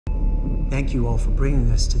Thank you all for bringing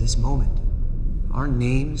us to this moment. Our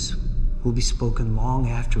names will be spoken long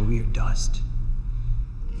after we are dust.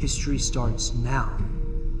 History starts now.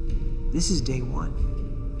 This is day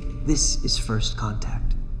one. This is first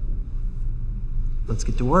contact. Let's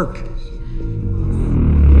get to work.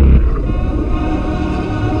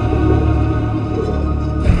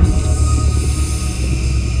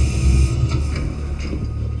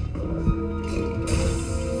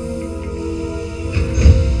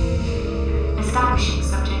 Establishing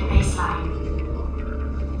subject baseline.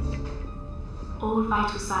 All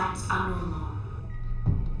vital signs are normal.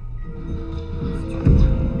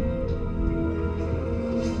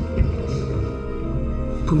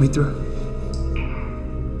 Put me through.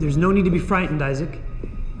 There's no need to be frightened, Isaac.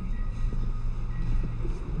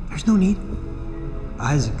 There's no need.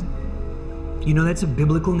 Isaac, you know that's a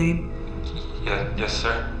biblical name? Yes,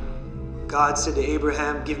 sir. God said to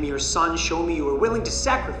Abraham, "Give me your son, show me you are willing to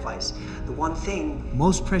sacrifice the one thing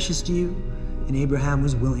most precious to you," and Abraham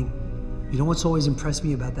was willing. You know what's always impressed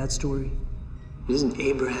me about that story? It isn't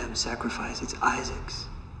Abraham's sacrifice, it's Isaac's.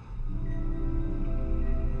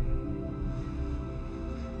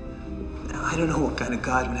 Now, I don't know what kind of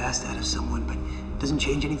God would ask that of someone, but it doesn't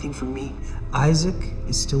change anything for me. Isaac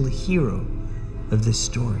is still the hero of this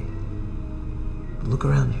story. But look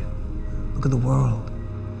around you. Look at the world.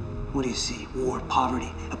 What do you see? War,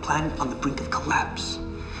 poverty, a planet on the brink of collapse.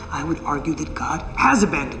 I would argue that God has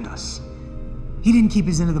abandoned us. He didn't keep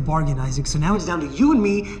his end of the bargain, Isaac, so now it's down to you and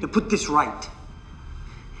me to put this right.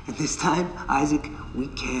 And this time, Isaac, we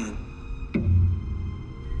can.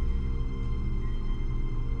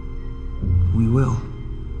 We will.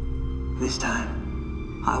 This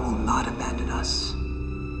time, I will not abandon us.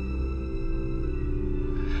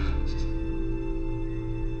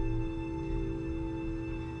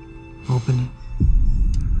 Open it.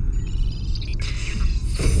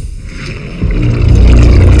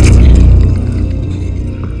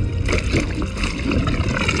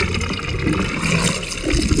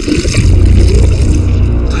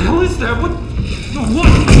 What the hell is that? What? No, what?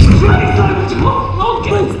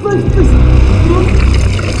 Please.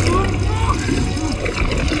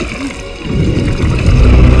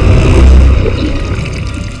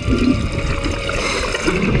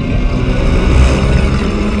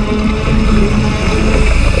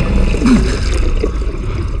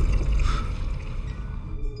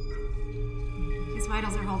 His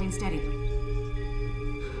vitals are holding steady.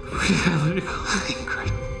 Where did I let it go?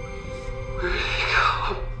 Incredible. Where did it go?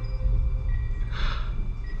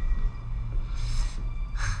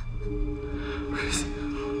 Where is it?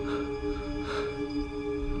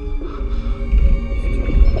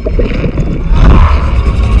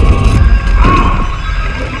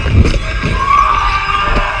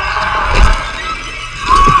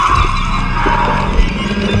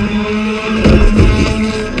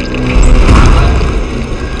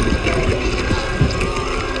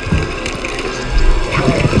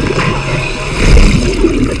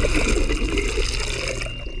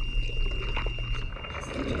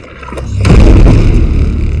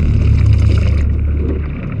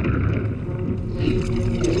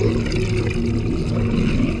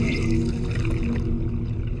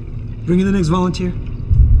 Bring in the next volunteer.